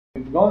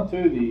Going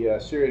through the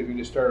series we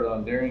just started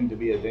on Daring to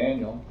be a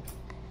Daniel.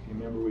 If you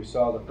remember, we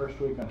saw the first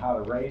week on how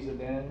to raise a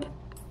Daniel.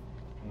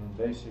 And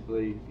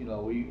basically,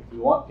 if we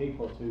want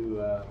people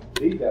to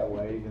lead that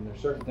way, then there's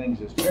certain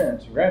things as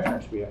parents and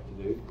grandparents we have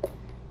to do.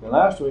 Then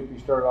last week we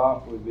started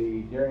off with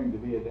the Daring to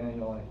be a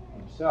Daniel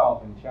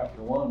himself. In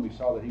chapter 1, we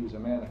saw that he was a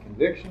man of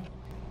conviction.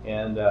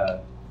 And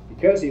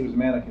because he was a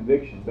man of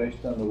conviction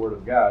based on the Word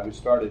of God, we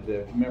started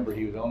to remember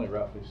he was only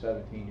roughly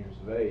 17 years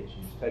of age.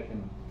 He was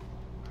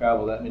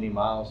travel that many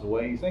miles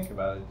away. You think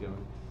about it,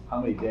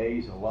 how many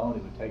days alone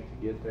it would take to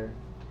get there.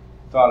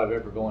 Thought of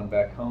ever going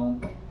back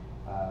home.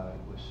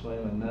 Was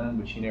slim and none,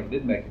 but he never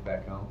did make it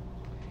back home.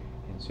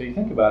 And so you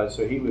think about it,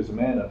 so he was a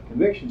man of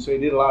conviction, so he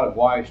did a lot of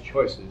wise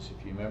choices.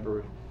 If you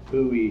remember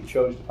who he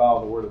chose to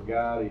follow the Word of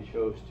God, he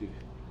chose to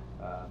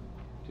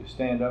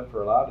stand up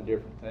for a lot of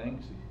different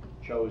things.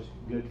 He chose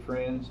good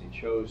friends. He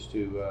chose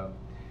to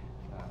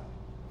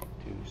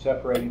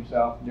separate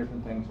himself and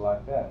different things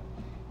like that.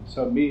 And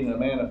so being a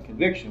man of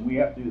conviction, we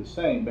have to do the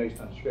same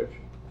based on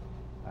Scripture.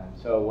 And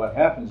so what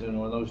happens when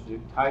those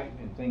type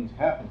and things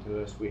happen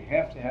to us, we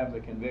have to have the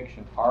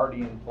conviction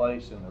already in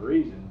place, and the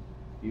reason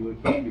you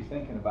can't be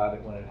thinking about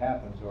it when it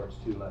happens or it's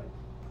too late.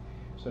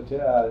 So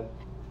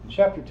in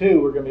chapter 2,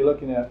 we're going to be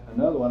looking at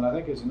another one. I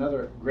think it's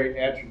another great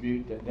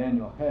attribute that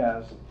Daniel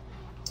has,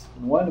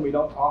 and one we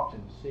don't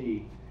often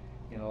see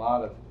in a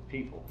lot of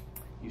people.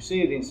 You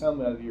see it in some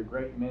of your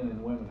great men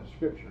and women of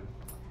Scripture.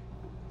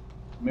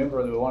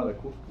 Remember, one of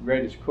the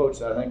greatest quotes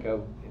I think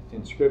of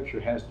in Scripture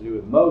has to do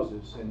with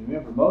Moses. And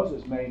remember,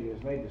 Moses has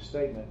made the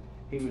statement,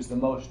 he was the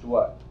most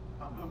what?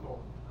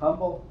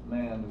 Humble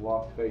man to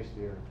walk face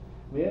to earth.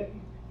 I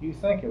mean, you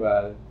think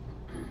about it,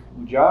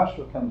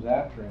 Joshua comes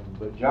after him,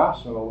 but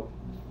Joshua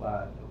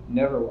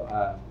never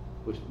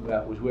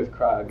was with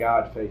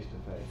God face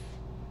to face.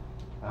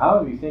 How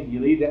do you think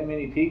you lead that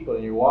many people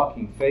and you're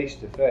walking face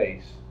to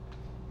face,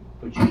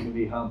 but you can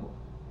be humble?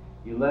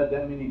 You led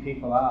that many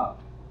people out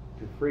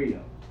to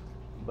freedom,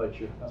 but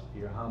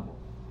you're humble.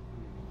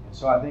 And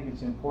so I think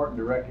it's important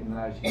to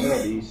recognize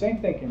humility. The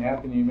same thing can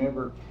happen, you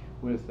remember,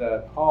 with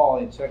Paul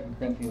in 2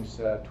 Corinthians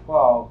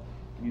 12.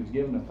 He was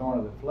given a thorn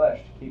of the flesh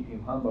to keep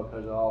him humble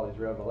because of all his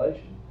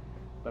revelation.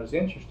 But it's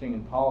interesting,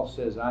 and Paul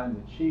says, I am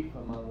the chief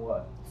among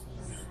what?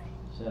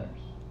 Sinners.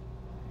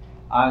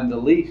 I am the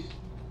least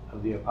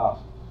of the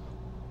apostles.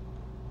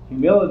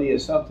 Humility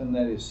is something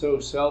that is so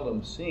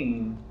seldom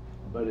seen,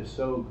 but is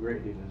so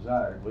greatly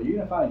desired. Well, you're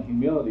going to find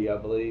humility, I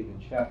believe, in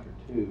chapter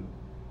 2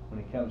 when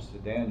it comes to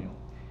Daniel.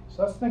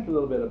 So let's think a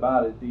little bit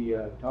about it,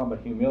 talking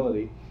about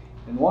humility.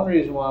 And one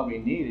reason why we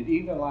need it,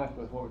 even like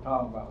with what we're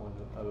talking about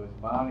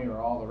with Bonnie or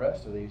all the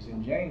rest of these,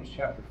 in James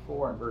chapter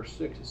 4 and verse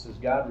 6, it says,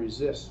 God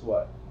resists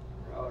what?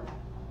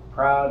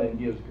 Proud and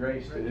gives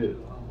grace to who?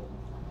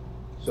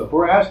 So if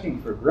we're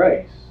asking for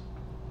grace,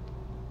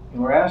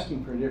 and we're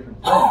asking for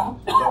different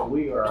things, but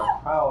we are a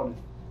proud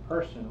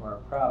person or a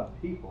proud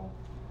people,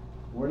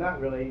 we're not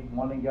really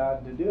wanting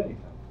God to do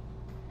anything.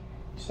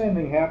 The same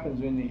thing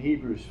happens in the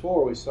Hebrews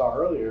 4 we saw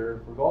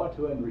earlier. We're going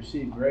to and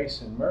receive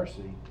grace and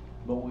mercy,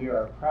 but we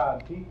are a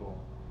proud people.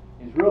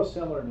 It's real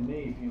similar to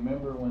me. If you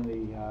remember when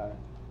the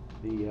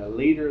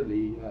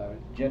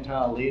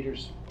Gentile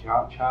leader's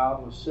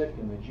child was sick,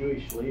 and the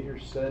Jewish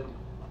leaders said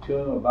to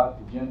him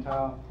about the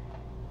Gentile,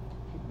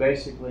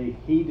 basically,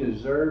 he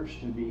deserves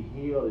to be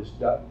healed,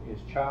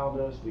 his child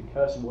does,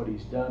 because of what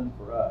he's done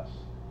for us.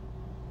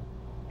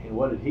 And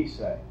what did he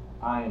say?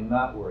 I am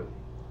not worthy.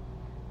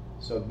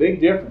 So a big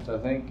difference, I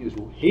think, is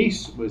he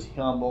was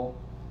humble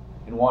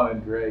and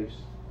wanted grace.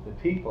 The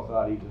people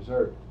thought he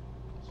deserved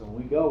it. So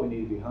when we go, we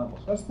need to be humble.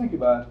 So let's think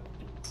about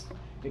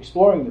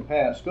exploring the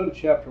past. Go to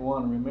chapter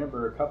 1 and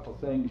remember a couple of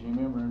things. You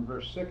remember in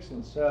verse 6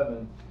 and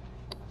 7,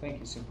 I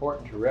think it's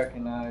important to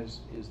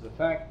recognize is the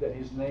fact that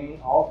his name,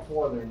 all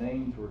four of their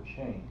names were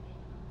changed.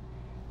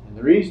 And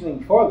the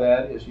reasoning for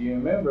that is, you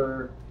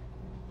remember,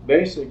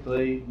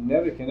 basically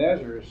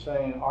Nebuchadnezzar is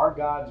saying, our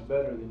God's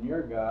better than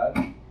your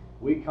God.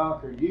 We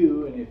conquered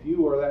you, and if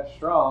you were that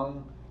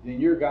strong, then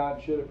your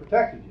God should have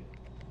protected you.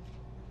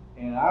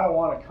 And I don't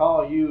want to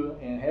call you,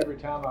 and every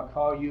time I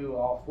call you,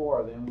 all four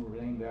of them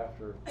were named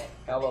after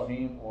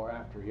Elohim or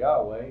after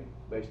Yahweh,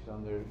 based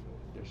on their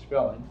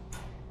spelling.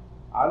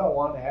 I don't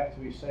want to have to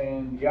be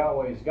saying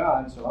Yahweh's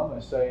God, so I'm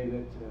going to say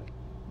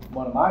that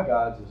one of my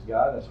gods is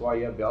God. That's why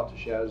you have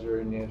Belteshazzar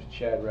and you have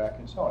Shadrach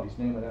and so on. He's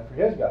naming after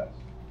his gods.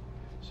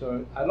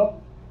 So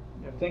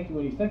when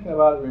you're thinking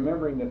about it,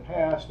 remembering the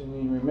past, and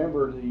you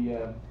remember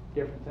the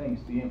different things,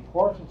 the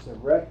importance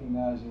of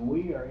recognizing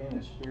we are in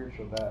a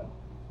spiritual battle.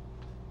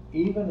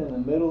 Even in the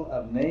middle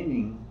of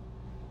naming,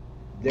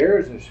 there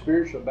is a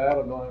spiritual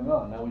battle going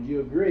on. Now, would you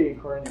agree,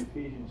 according to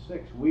Ephesians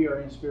 6, we are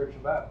in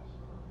spiritual battles?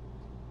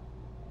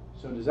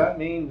 So does that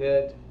mean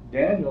that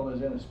Daniel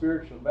is in a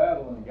spiritual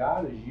battle and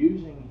God is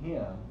using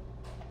him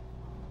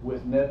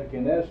with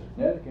Nebuchadnezzar?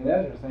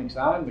 Nebuchadnezzar thinks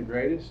I'm the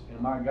greatest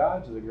and my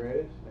gods are the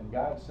greatest, and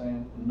God's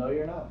saying, no,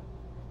 you're not.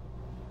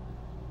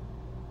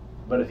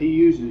 But if he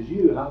uses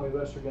you, how many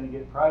of us are going to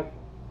get prideful?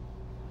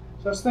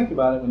 So let's think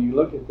about it when you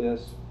look at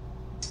this.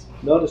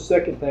 Notice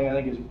second thing I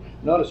think is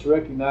notice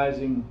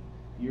recognizing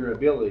your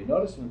ability.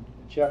 Notice in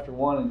chapter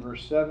 1 and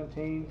verse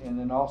 17, and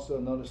then also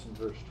notice in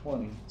verse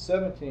 20.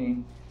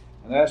 17,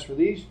 and as for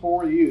these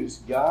 4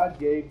 youths, God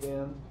gave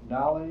them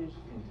knowledge,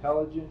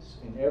 intelligence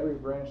in every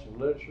branch of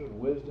literature and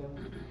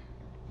wisdom.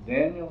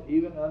 Daniel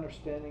even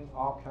understanding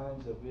all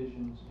kinds of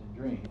visions and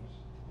dreams.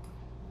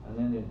 And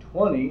then in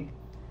 20,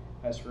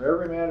 as for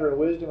every matter of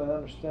wisdom and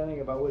understanding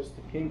about which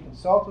the king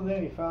consulted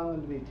them, he found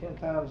them to be 10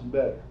 times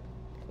better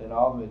than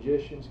all the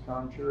magicians,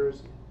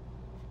 conjurers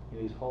in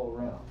his whole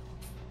realm.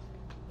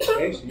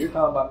 Okay, so you're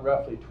talking about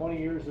roughly 20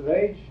 years of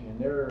age, and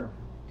they're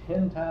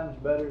 10 times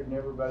better than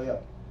everybody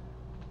else.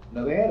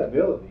 Now, they had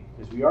ability,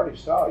 because we already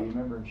saw, you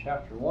remember in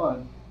chapter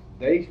 1,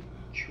 they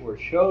were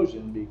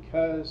chosen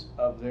because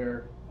of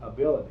their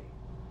ability.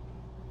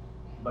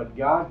 But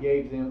God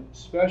gave them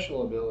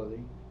special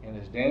ability, and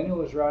as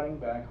Daniel is writing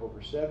back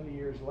over 70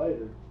 years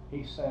later,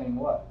 he's saying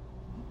what?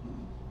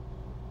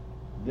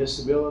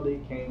 This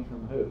ability came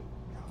from who?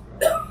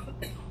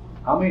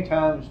 How many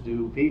times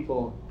do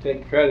people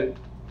take credit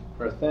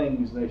for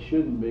things they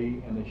shouldn't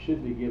be, and they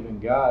should be giving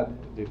God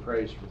the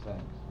praise for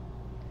things?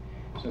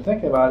 So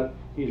think about it.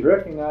 He's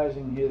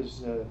recognizing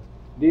his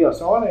deal.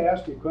 So I want to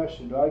ask you a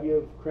question. Do I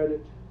give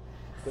credit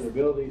for the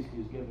abilities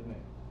he's given me?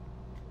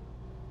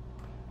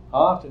 How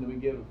often do we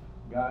give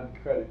God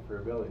credit for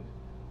abilities?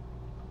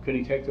 Could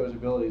he take those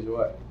abilities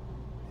away?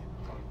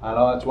 I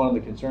know that's one of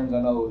the concerns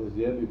I know with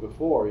Debbie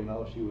before.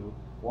 She was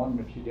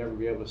wondering if she'd ever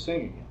be able to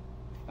sing again.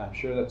 I'm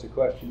sure that's a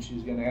question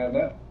she's going to have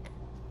now,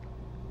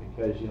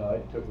 because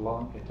it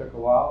took a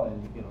while,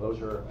 and those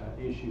are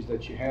issues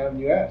that you have and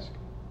you ask.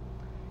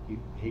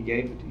 He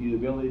gave you the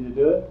ability to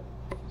do it.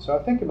 So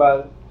I think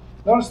about it.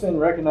 Notice then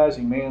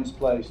recognizing man's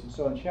place. And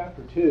so in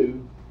chapter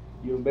 2,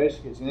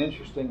 it's an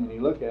interesting when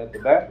you look at the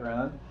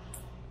background.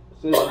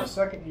 It says, in the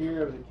second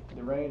year of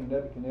the reign of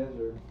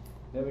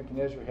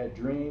Nebuchadnezzar had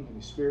dreamed, and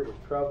his spirit was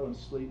troubled, and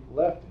sleep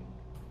left him.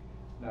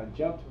 Now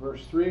jump to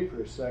verse 3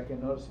 for a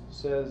second. Notice it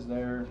says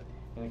there,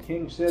 and the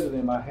king said to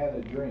them, I had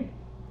a dream.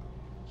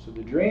 So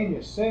the dream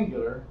is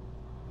singular,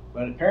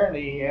 but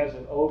apparently he has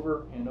it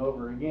over and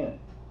over again.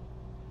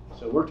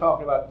 So we're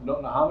talking about,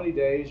 don't know how many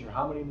days or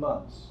how many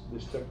months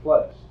this took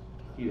place.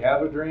 He'd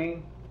have a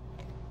dream.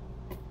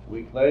 A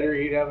week later,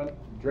 he'd have a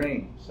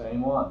dream,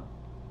 same one.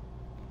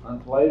 A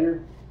month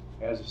later,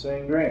 has the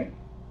same dream.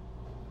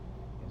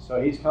 And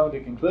so he's coming to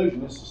the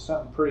conclusion this is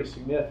something pretty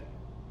significant.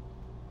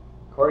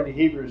 According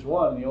to Hebrews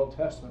 1, in the Old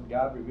Testament,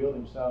 God revealed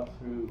himself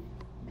through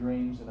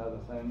dreams and other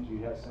things. You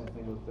have the same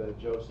thing with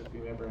Joseph, you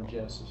remember in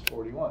Genesis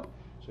 41.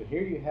 So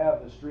here you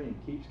have this dream,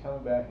 keeps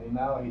coming back, and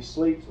now he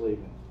sleeps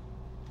leaving.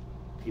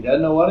 He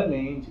doesn't know what it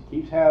means, he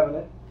keeps having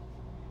it.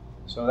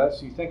 So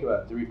that's, you think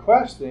about it. The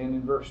request then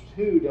in verse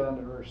 2 down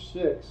to verse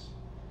 6,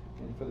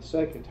 and for the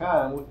sake of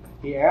time,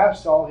 he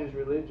asks all his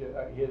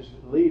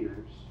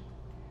leaders,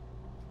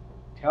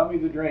 tell me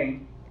the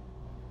dream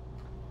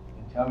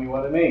and tell me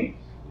what it means.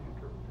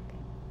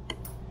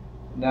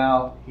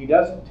 Now, he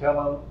doesn't tell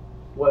them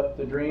what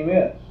the dream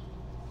is.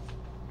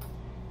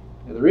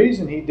 Now, the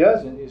reason he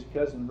doesn't is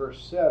because in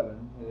verse 7,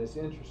 and it's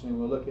interesting,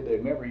 we'll look at it.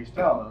 Remember, he's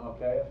telling them,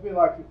 okay, it'd be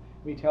like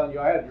me telling you,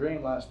 I had a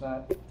dream last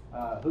night.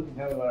 Who can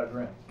tell me what I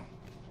dreamt?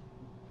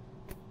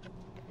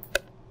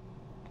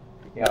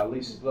 Yeah,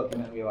 Lisa's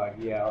looking at me like,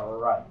 yeah, all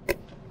right.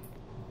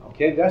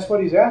 Okay, that's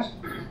what he's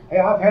asking. Hey,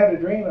 I've had a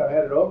dream, and I've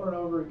had it over and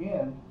over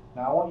again.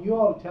 Now, I want you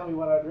all to tell me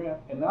what I dreamt,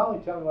 and not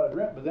only tell me what I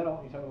dreamt, but then I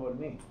want you to tell me what it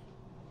means.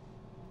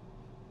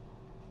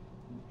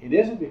 It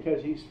isn't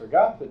because he's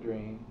forgot the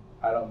dream,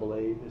 I don't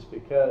believe. It's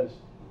because,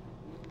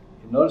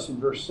 notice in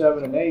verse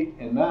 7 and 8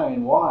 and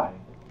 9, why?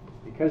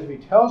 Because if he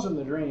tells them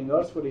the dream,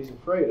 notice what he's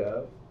afraid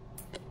of.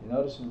 You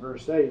notice in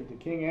verse 8, the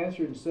king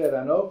answered and said,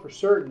 I know for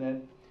certain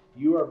that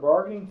you are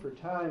bargaining for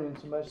time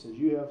insomuch as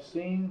you have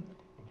seen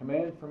and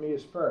commanded for me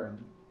is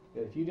firm,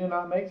 that if you do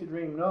not make the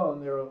dream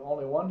known, there is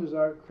only one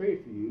desire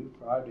created for you,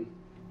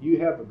 you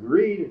have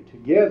agreed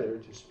together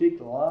to speak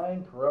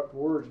lying, corrupt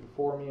words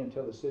before me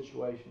until the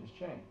situation is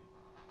changed.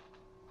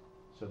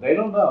 So they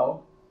don't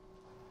know,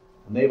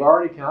 and they've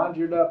already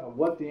conjured up of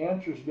what the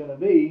answer is going to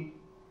be,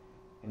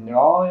 and they're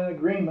all in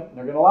agreement, and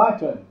they're going to lie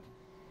to him.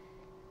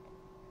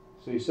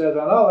 So he says,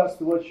 I know that's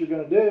what you're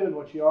going to do and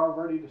what you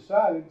already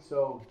decided,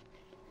 so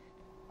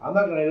I'm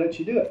not going to let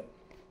you do it.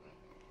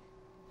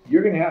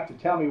 You're going to have to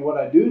tell me what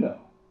I do know.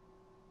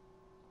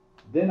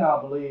 Then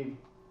I'll believe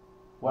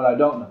what I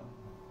don't know.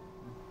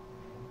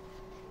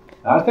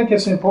 Now, I think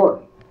it's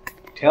important.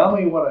 Tell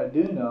me what I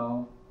do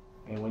know,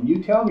 and when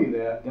you tell me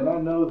that, then I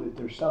know that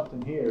there's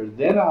something here.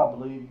 Then I'll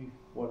believe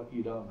what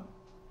you don't know.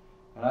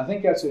 And I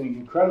think that's an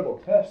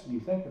incredible test when you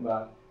think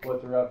about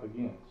what they're up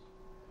against.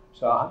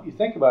 So you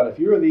think about it, if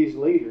you were these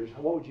leaders,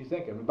 what would you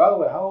think of? And by the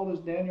way, how old is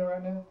Daniel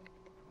right now?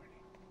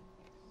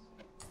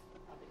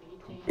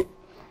 18,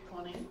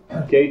 20.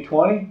 Okay,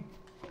 20,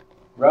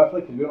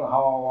 roughly, because we don't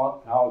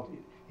know how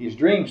his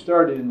dream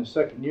started in the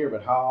second year,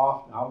 but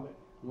how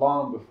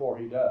long before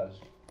he does,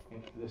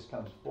 this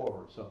comes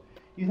forward. So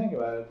you think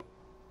about it,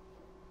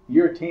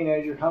 you're a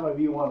teenager, how many of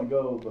you want to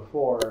go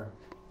before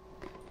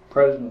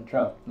President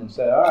Trump and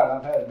say, all right,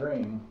 I've had a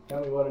dream.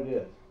 Tell me what it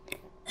is.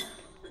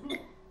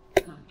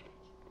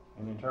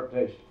 An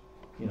interpretation.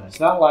 You know,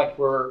 it's not like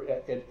we're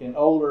in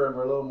older and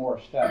we're a little more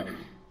established.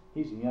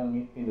 He's a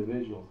young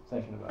individual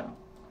thinking about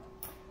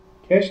it.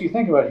 Okay, so you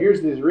think about it.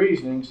 Here's his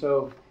reasoning.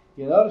 So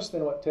you notice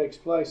then what takes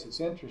place. It's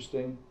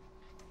interesting,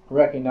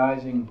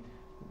 recognizing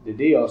the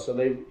deal. So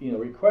they,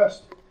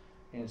 request,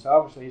 and so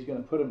obviously he's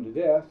going to put them to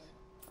death.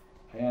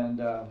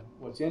 And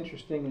what's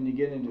interesting when you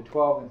get into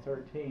 12 and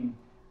 13,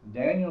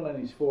 Daniel and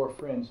his 4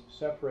 friends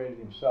separated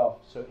himself,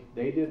 so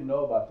they didn't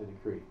know about the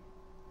decree.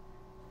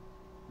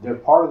 They're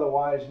part of the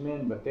wise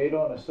men, but they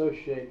don't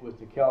associate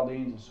with the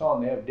Chaldeans and so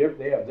on. They have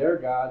their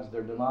gods,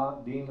 their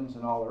demons,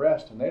 and all the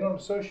rest, and they don't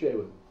associate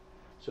with them.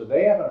 So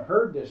they haven't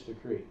heard this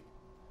decree.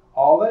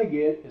 All they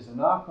get is a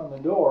knock on the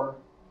door,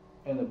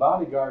 and the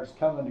bodyguard's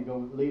coming to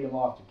go lead them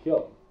off to kill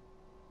them.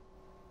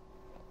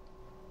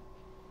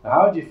 Now,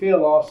 how would you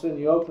feel all of a sudden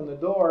you open the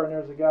door and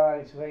there's a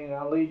guy saying,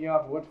 I'll lead you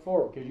off? What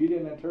for? Because you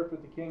didn't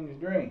interpret the king's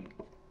dream.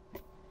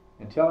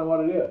 And tell him what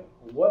it is.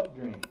 What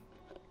dream?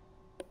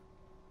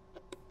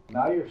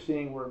 Now you're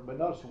seeing where, but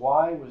notice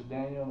why was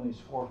Daniel and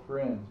his 4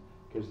 friends?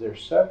 Because they're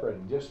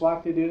separated, just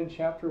like they did in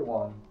chapter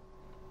 1.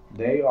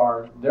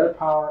 Their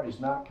power is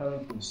not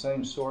coming from the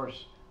same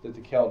source that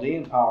the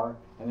Chaldean power,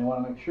 and they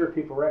want to make sure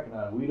people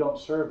recognize we don't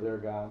serve their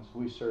gods,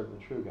 we serve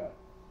the true God.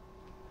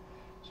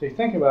 So you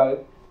think about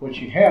it, what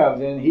you have,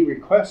 then he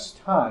requests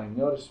time.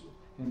 Notice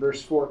in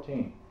verse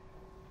 14.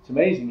 It's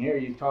amazing here,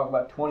 you talk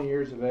about 20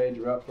 years of age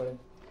roughly,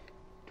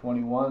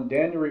 21.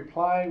 Daniel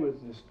replied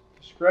with this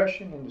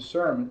discretion and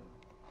discernment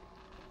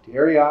to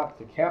Arioch,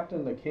 the captain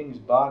of the king's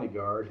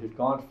bodyguard, who had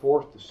gone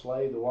forth to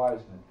slay the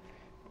wise men.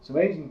 It's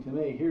amazing to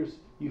me.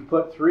 You've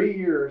put 3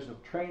 years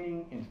of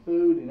training and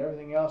food and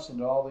everything else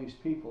into all these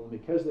people, and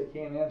because they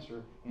can't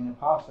answer an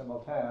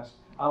impossible task,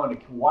 I'm going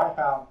to wipe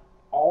out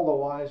all the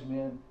wise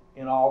men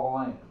in all the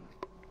land.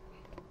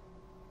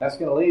 That's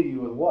going to leave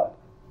you with what?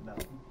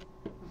 Nothing.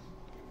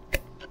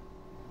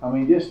 I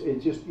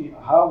mean,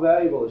 how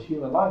valuable is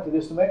human life? It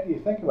is to make you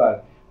think about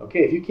it.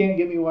 Okay, if you can't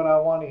give me what I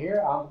want to hear,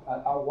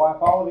 I'll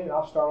wipe all of it and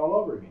I'll start all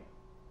over again.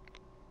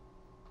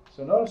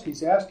 So notice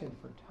he's asking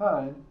for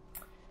time,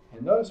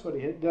 and notice what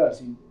he does.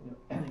 He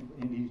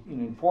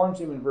informs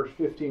him in verse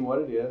 15 what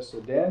it is.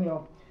 So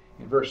Daniel,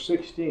 in verse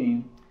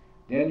 16,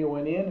 Daniel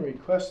went in and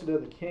requested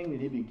of the king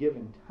that he be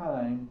given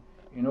time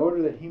in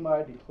order that he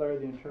might declare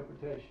the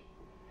interpretation.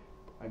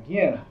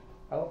 Again,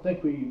 I don't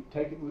think we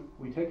take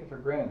it for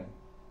granted.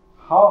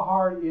 How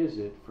hard is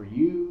it for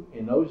you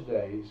in those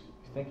days,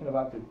 thinking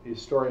about the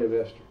story of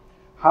Esther,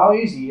 how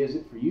easy is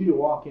it for you to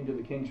walk into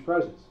the king's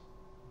presence?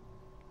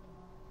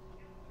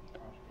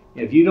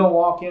 If you don't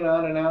walk in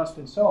unannounced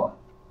and so on.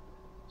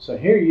 So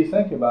here you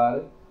think about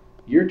it,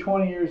 you're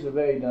 20 years of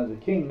age. Now the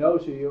king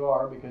knows who you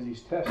are because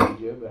he's tested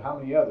you, but how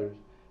many others?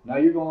 Now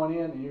you're going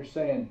in and you're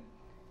saying,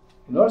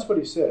 notice what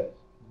he says,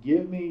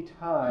 give me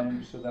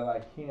time so that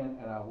I can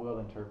and I will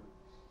interpret.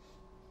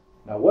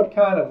 Now what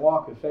kind of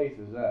walk of faith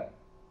is that?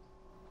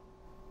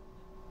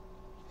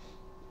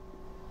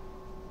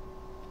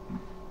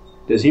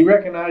 Does he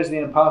recognize the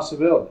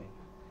impossibility?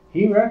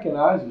 He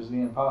recognizes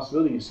the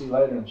impossibility you see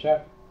later in the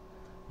chapter.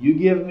 You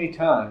give me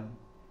time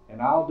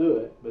and I'll do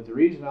it, but the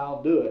reason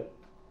I'll do it,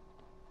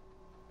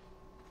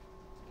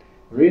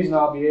 the reason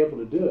I'll be able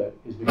to do it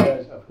is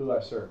because of who I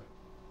serve.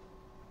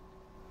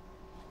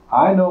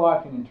 I know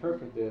I can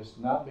interpret this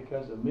not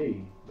because of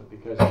me, but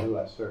because of who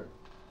I serve.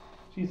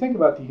 So you think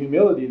about the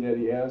humility that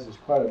he has is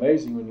quite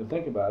amazing when you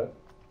think about it.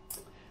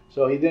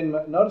 So he then,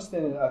 notice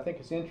then, I think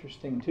it's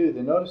interesting too,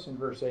 then notice in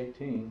verse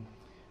 18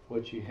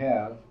 what you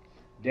have.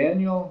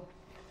 Daniel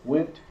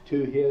went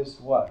to his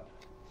what?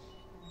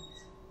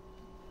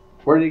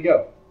 Where did he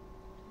go?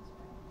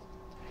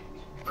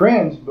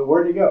 Friends, but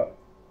where did he go?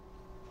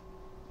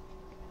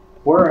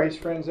 Where are his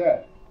friends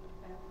at?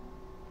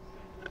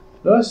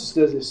 Notice,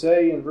 does it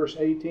say in verse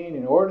 18,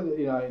 in order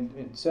that,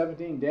 in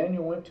 17,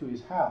 Daniel went to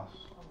his house.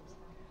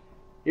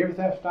 You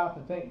ever have to stop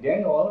and think,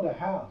 Daniel owned a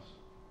house.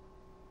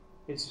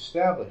 It's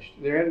established.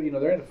 They're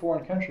in a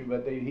foreign country,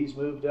 but he's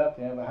moved up.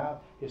 They have a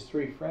house. His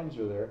 3 friends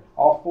are there.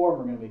 All 4 of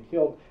them are going to be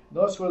killed.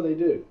 Notice what they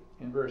do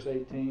in verse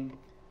 18.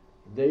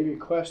 They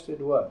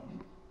requested what?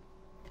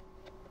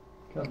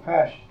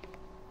 Compassion.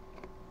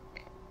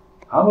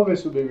 How many of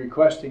us would be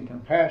requesting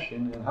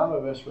compassion, and how many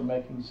of us were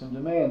making some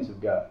demands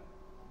of God?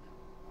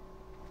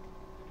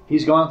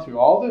 He's gone through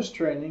all this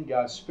training.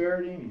 God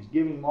spared him. He's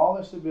giving him all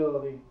this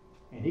ability,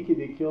 and he could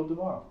be killed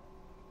tomorrow.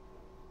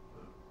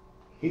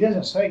 He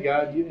doesn't say,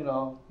 God, you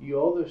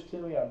owe this to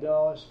me. I've done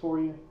all this for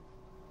you.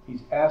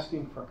 He's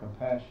asking for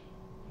compassion,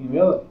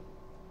 humility.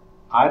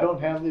 I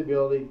don't have the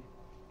ability.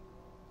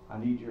 I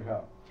need your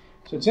help.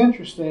 So it's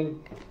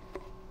interesting.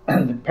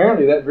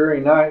 Apparently that very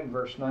night in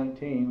verse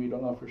 19, we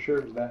don't know for sure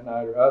if it was that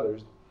night or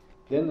others,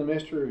 then the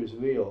mystery was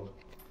revealed.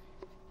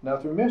 Now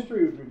if the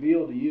mystery was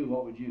revealed to you,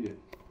 what would you do?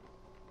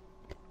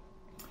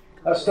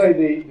 Let's say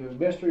the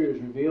mystery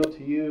was revealed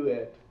to you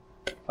at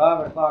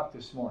 5 o'clock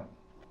this morning.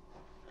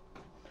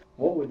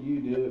 What would you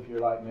do if you're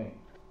like me?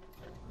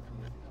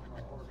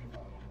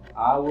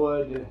 I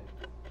would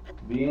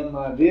be in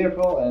my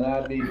vehicle and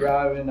I'd be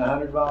driving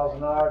 100 miles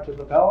an hour to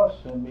the palace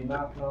and be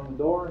knocking on the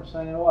door and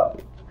saying,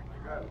 what?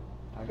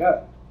 I got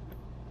it.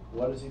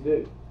 What does he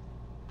do?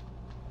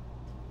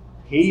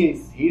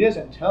 He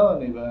doesn't tell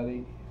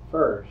anybody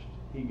first.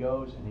 He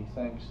goes and he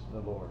thanks the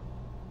Lord.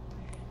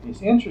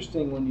 It's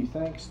interesting when he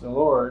thanks the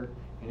Lord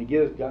and he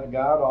gives God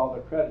all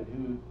the credit.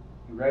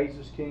 He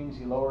raises kings,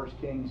 he lowers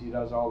kings, he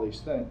does all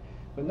these things.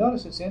 But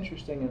notice it's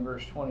interesting in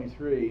verse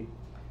 23.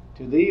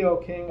 To thee, O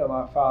King of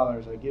my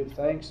fathers, I give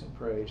thanks and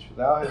praise, for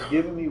thou hast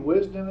given me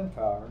wisdom and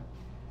power.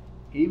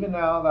 Even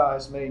now thou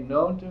hast made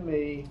known to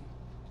me,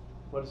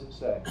 what does it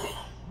say?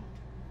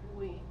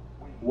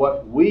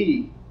 What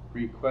we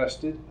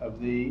requested of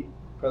thee,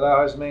 for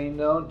thou hast made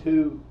known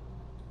to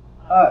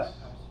us.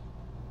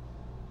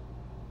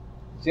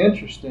 It's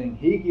interesting,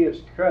 he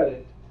gives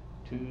credit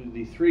to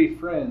the three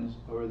friends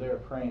who are there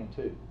praying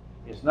too.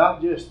 It's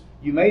not just,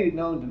 you made it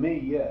known to me,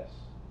 yes,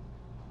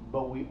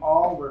 but we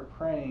all were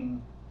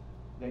praying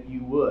that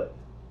you would.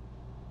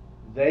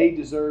 They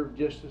deserve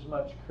just as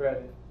much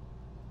credit.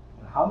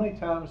 And how many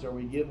times are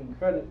we giving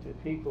credit to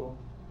people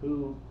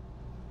who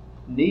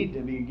need to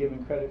be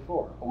given credit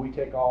for, or we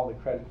take all the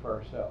credit for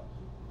ourselves?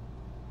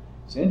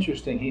 It's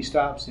interesting, he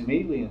stops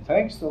immediately and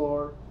thanks the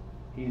Lord.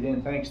 He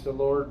then thanks the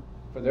Lord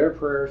for their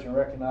prayers and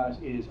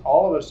recognizes it is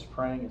all of us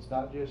praying, it's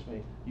not just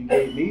me. You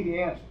gave me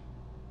the answer,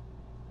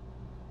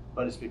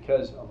 but it's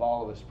because of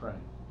all of us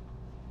praying.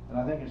 And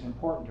I think it's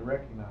important to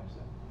recognize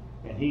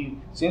that. And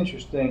it's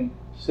interesting,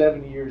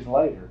 70 years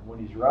later,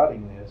 when he's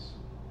writing this,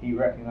 he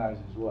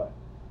recognizes what?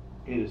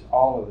 It is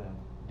all of them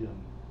doing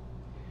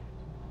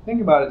it.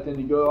 Think about it, then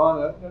you go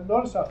on.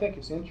 Notice, I think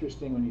it's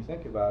interesting when you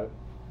think about it.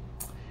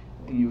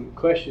 And you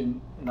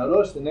question, and now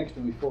notice the next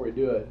one before we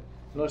do it.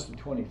 Notice in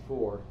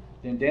 24.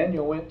 Then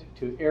Daniel went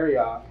to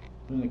Arioch,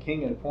 whom the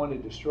king had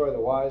appointed to destroy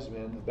the wise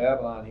men of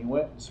Babylon. He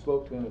went and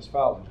spoke to him as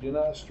follows. Do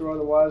not destroy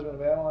the wise men of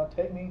Babylon.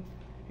 Take me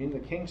in the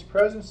king's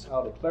presence.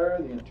 I'll declare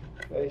the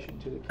interpretation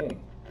to the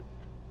king.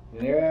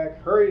 Then Arioch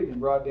hurried and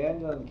brought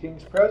Daniel in the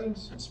king's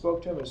presence and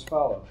spoke to him as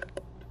follows.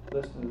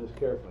 Listen to this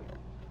carefully.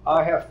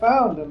 I have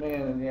found a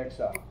man in the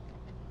exile.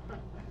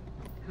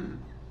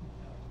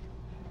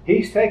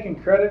 He's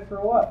taking credit for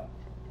what?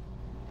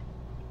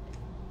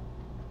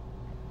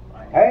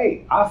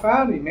 Hey, I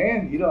found him,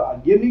 man.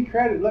 Give me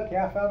credit. Look,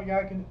 I found a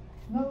guy who can.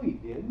 No, he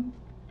didn't.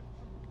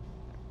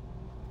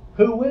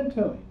 Who went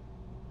to him?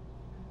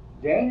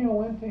 Daniel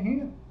went to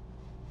him.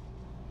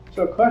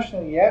 So a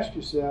question you ask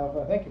yourself,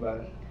 I think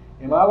about it,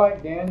 am I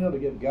like Daniel to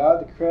give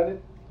God the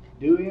credit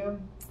due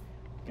him?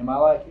 Am I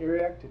like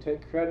Arioch to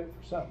take credit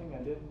for something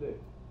I didn't do?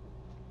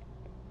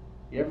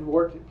 You ever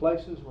worked at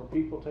places where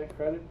people take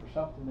credit for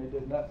something they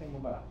did nothing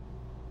about?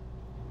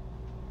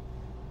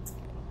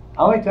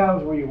 How many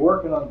times were you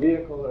working on a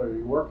vehicle or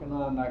you're working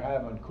on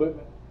having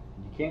equipment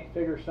and you can't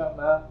figure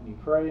something out and you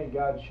pray and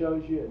God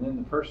shows you and then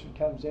the person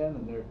comes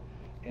in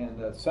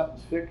and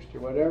something's fixed or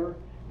whatever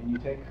and you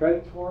take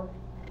credit for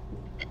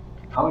it?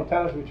 How many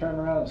times we turn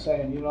around and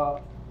saying,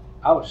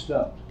 I was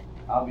stumped,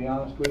 I'll be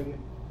honest with you,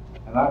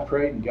 and I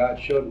prayed and God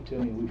showed it to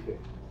me and we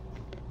fixed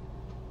it.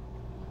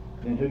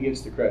 Then who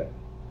gets the credit?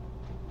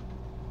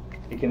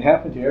 It can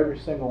happen to every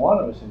single one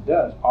of us and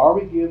does. Are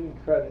we giving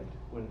credit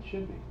when it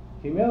should be?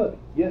 Humility.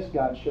 Yes,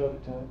 God showed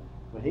it to him,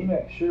 but he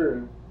makes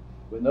sure.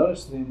 But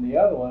notice then the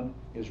other one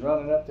is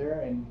running up there,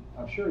 and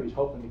I'm sure he's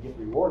hoping to get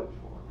rewarded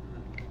for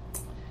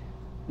it.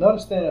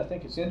 Notice then, I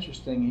think it's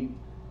interesting,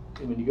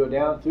 when you go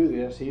down through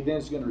this, he then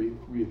is going to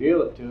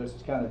reveal it to us.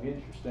 It's kind of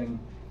interesting.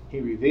 He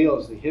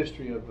reveals the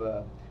history of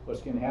what's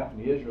going to happen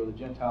to Israel, the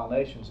Gentile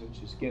nations,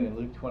 which is again in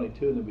Luke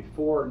 22. And there'll be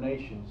four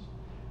nations,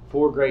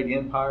 four great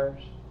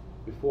empires.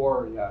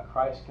 Before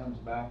Christ comes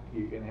back,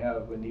 you're going to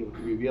have, when he'll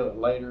reveal it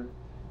later,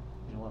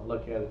 you don't want to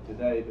look at it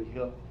today, but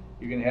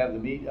you're going to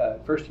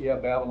have first you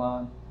have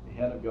Babylon, the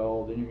head of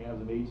gold, then you're going to have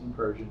the Medes and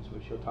Persians,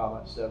 which he'll talk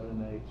about 7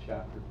 and 8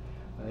 chapter,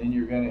 and then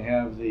you're going to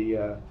have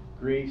the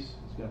Greece,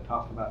 it's going to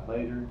talk about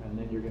later, and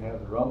then you're going to have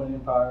the Roman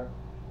Empire,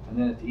 and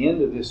then at the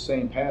end of this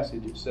same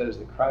passage it says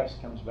that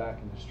Christ comes back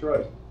and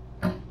destroys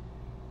it.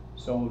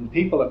 So when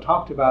people have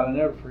talked about, I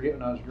never forget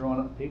when I was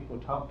growing up, people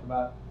have talked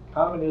about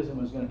communism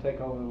was going to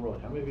take over the world.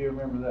 How many of you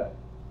remember that?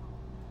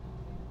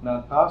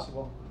 Not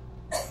possible.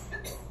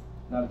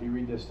 Not if you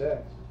read this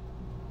text.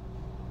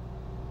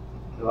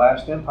 The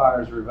last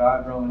empire is the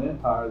revived Roman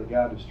Empire that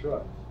God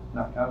destroyed,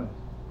 not communism.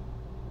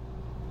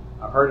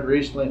 I've heard it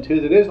recently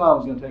too that Islam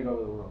is going to take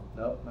over the world.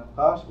 Nope, not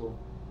possible.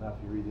 Not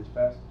if you read this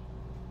passage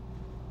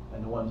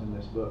and the ones in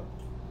this book.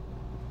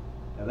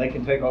 Now they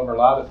can take over a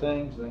lot of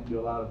things, they can do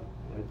a lot of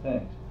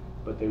things,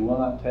 but they will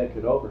not take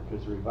it over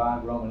because the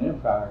revived Roman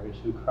Empire is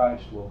who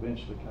Christ will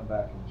eventually come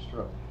back and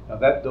destroy. Now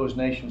those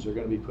nations are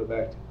going to be put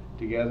back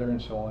together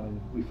and so on,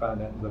 and we find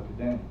that in the book of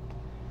Daniel.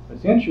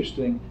 It's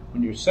interesting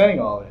when you're saying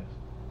all this,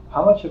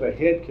 how much of a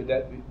head could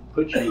that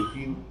put you if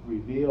you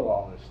reveal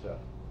all this stuff?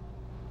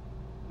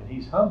 And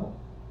he's humble.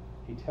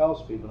 He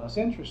tells people. Now it's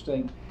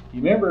interesting.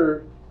 You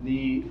remember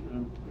the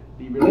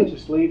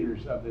religious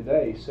leaders of the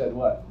day said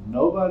what?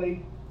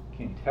 Nobody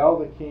can tell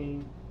the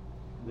king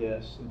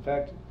this. In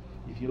fact,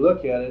 if you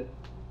look at it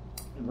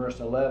in verse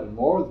 11,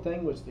 more of the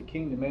thing which the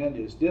king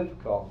demanded is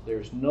difficult.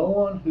 There's no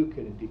one who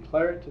can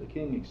declare it to the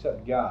king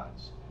except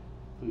God's,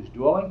 whose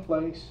dwelling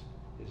place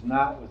is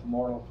not with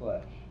mortal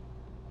flesh.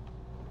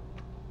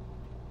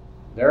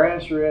 Their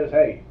answer is,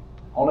 hey,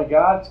 only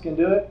God can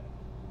do it.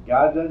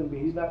 God doesn't.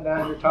 He's not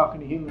down here talking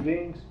to human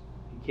beings.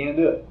 He can't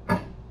do it.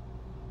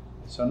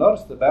 So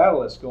notice the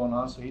battle that's going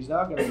on. So he's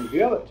now going to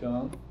reveal it to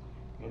him,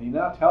 and he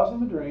now tells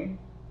him a dream.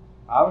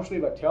 Obviously,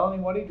 by telling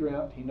him what he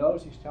dreamt, he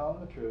knows he's telling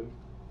them the truth.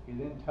 He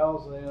then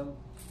tells them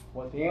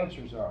what the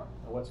answers are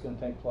and what's going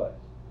to take place.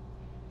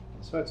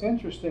 And so it's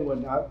interesting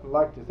when I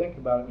like to think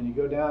about it when you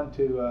go down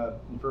to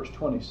in verse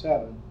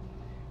 27,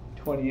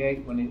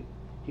 28, when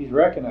he's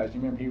recognized.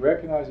 Remember, he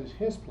recognizes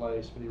his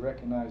place, but he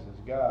recognizes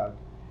God.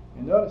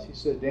 And notice he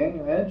said,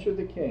 Daniel answered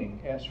the king,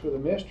 as for the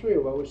mystery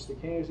about which the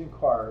king has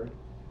inquired,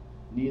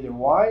 neither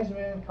wise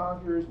men,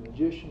 conquerors,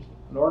 magicians,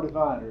 nor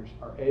diviners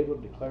are able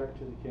to declare it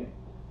to the king.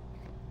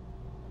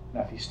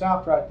 Now, if he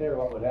stopped right there,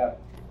 what would happen?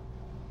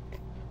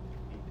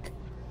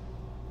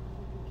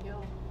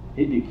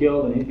 He'd be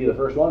killed, and he'd be the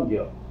first one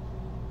killed.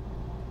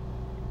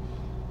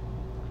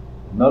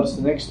 Notice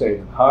the next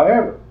statement.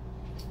 However,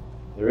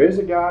 there is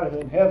a God who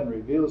in heaven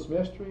reveals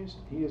mysteries.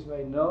 He has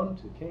made known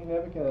to King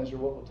Nebuchadnezzar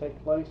what will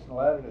take place in the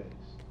latter days.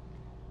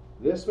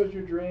 This was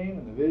your dream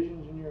and the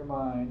visions in your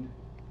mind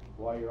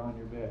while you're on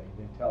your bed.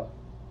 He then tells him.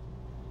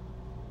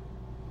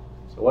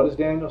 So what is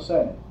Daniel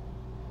saying?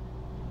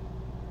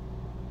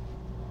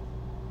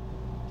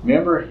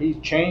 Remember, he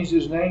changed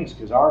his names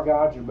because our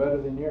gods are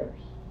better than yours.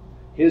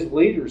 His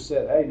leaders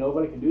said, hey,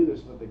 nobody can do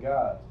this with the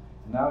gods.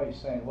 And now he's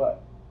saying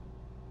what?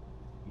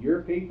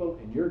 Your people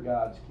and your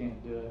gods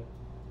can't do it,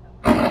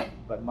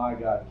 but my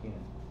God can.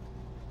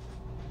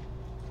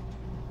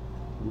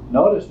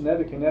 Notice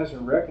Nebuchadnezzar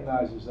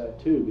recognizes that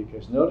too,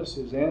 because notice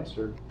his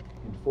answer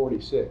in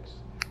 46.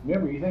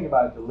 Remember, you think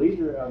about it, the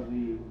leader of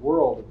the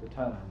world at the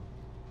time.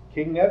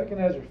 King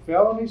Nebuchadnezzar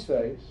fell on his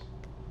face,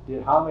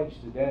 did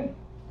homage to Daniel.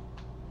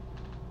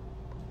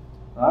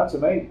 Now that's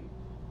amazing.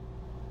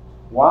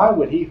 Why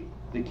would he,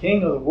 the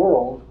king of the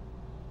world,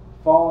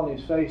 fall on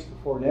his face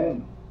before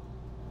Daniel?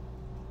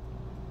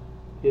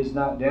 Is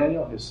not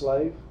Daniel his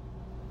slave?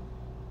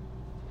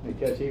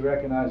 Because he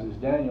recognizes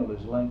Daniel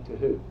is linked to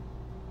who?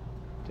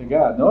 To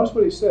God. Notice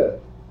what he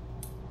said.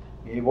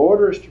 He gave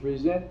orders to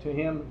present to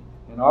him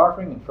an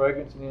offering and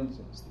fragrance and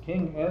incense. The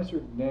king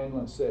answered Daniel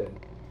and said,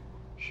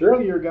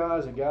 surely your God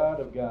is a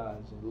God of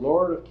gods and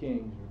Lord of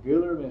kings,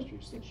 revealer of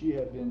mysteries, since you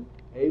have been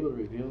able to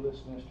reveal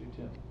this mystery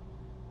to me.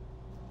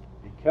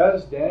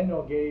 Because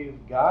Daniel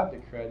gave God the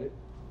credit,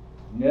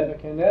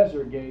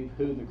 Nebuchadnezzar gave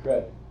who the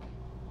credit?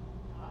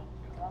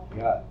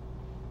 God.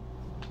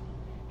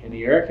 And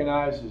he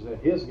recognizes that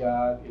his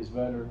God is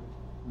better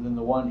than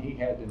the one he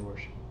had been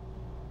worshiping.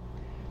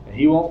 And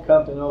he won't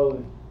come to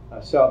know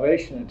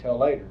salvation until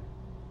later.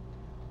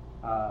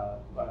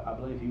 I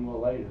believe he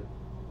will later.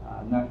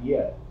 Not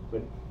yet,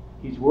 but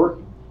he's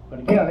working. But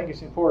again, I think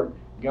it's important.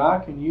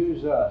 God can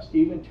use us,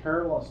 even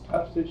terrible and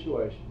tough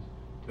situations,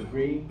 to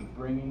be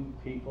bringing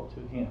people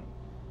to him.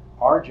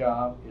 Our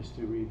job is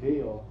to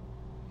reveal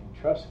and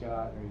trust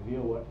God and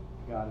reveal what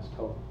God has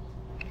told us.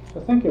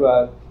 So think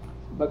about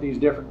these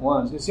different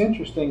ones. It's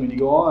interesting when you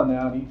go on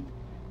now, and you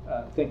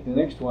think the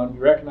next one,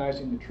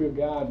 recognizing the true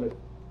God, but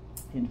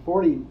in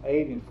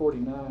 48 and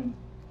 49,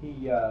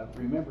 he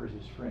remembers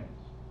his friends.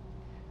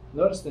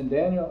 Notice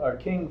then our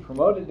king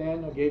promoted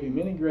Daniel, gave him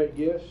many great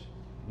gifts,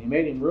 and he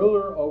made him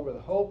ruler over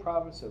the whole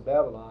province of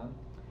Babylon,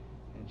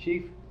 and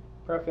chief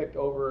prefect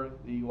over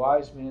the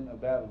wise men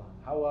of Babylon.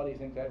 How well do you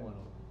think that went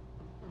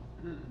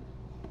over?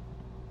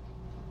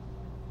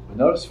 But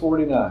notice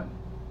 49.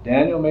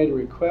 Daniel made a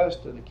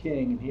request to the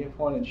king, and he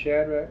appointed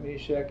Shadrach,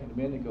 Meshach, and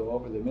Abednego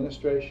over the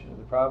administration of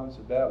the province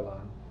of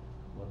Babylon,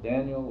 while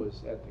Daniel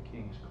was at the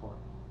king's court.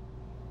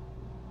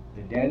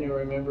 Did Daniel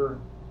remember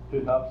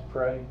who helped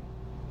pray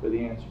for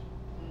the answer?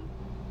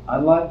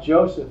 Unlike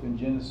Joseph in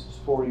Genesis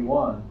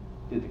 41,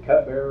 did the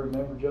cupbearer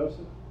remember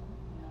Joseph?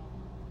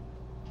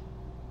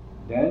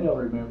 Daniel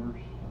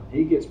remembers. When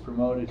he gets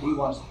promoted, he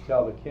wants to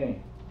tell the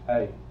king,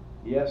 hey,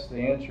 yes, the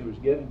answer was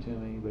given to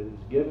me, but it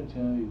was given to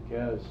me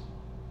because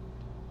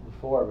the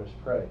four of us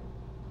prayed.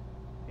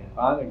 And if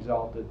I'm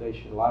exalted, they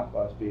should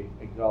likewise be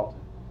exalted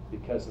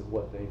because of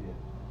what they did.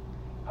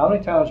 How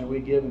many times are we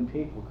giving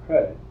people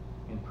credit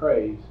and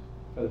praise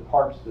for the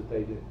parts that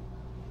they did?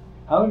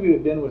 How many of you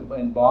have been with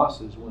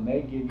bosses when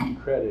they give you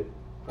credit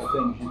for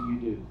things that you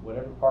do,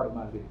 whatever part it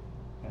might be?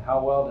 And how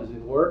well does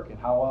it work, and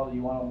how well do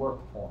you want to work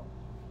for them?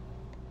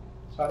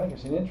 So I think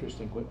it's an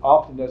interesting, what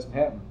often doesn't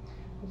happen.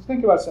 Let's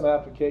think about some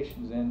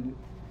applications and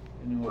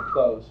then we'll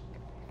close.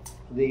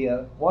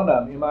 The one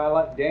of them, am I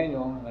like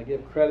Daniel and I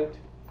give credit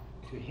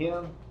to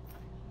him,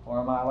 or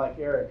am I like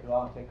Eric who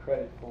I'll take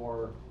credit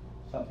for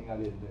something I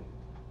didn't do?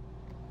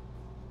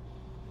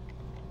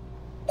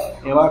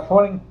 Am I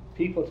pointing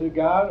people to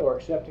God or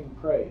accepting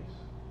praise?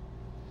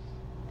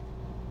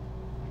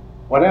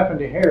 What happened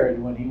to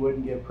Herod when he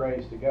wouldn't give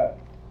praise to God?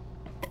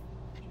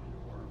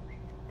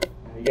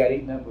 He got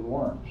eaten up with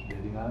worms, did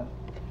he not?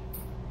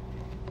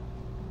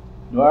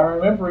 Do I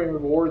remember and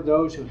reward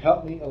those who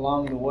help me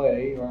along the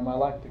way, or am I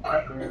like the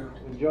cupbearer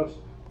of Joseph?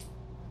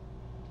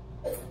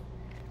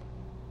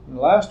 And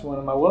the last one,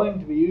 am I willing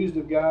to be used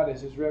of God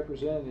as His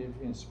representative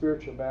in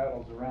spiritual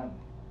battles around me?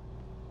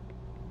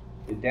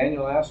 Did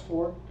Daniel ask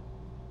for it?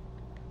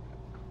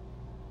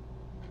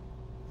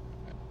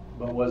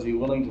 But was he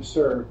willing to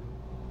serve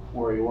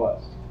where he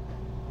was?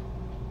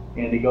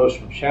 And he goes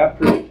from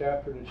chapter to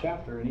chapter to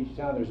chapter, and each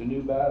time there's a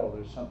new battle,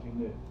 there's something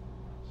new.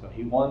 So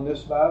he won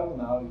this battle.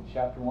 Now in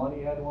chapter 1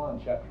 he had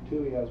one. Chapter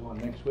 2 he has one.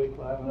 Next week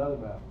we'll have another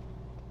battle.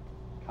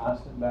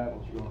 Constant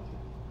battles you're going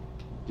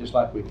through. Just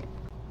like we do.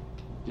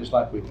 Just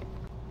like we do.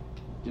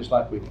 Just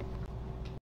like we do.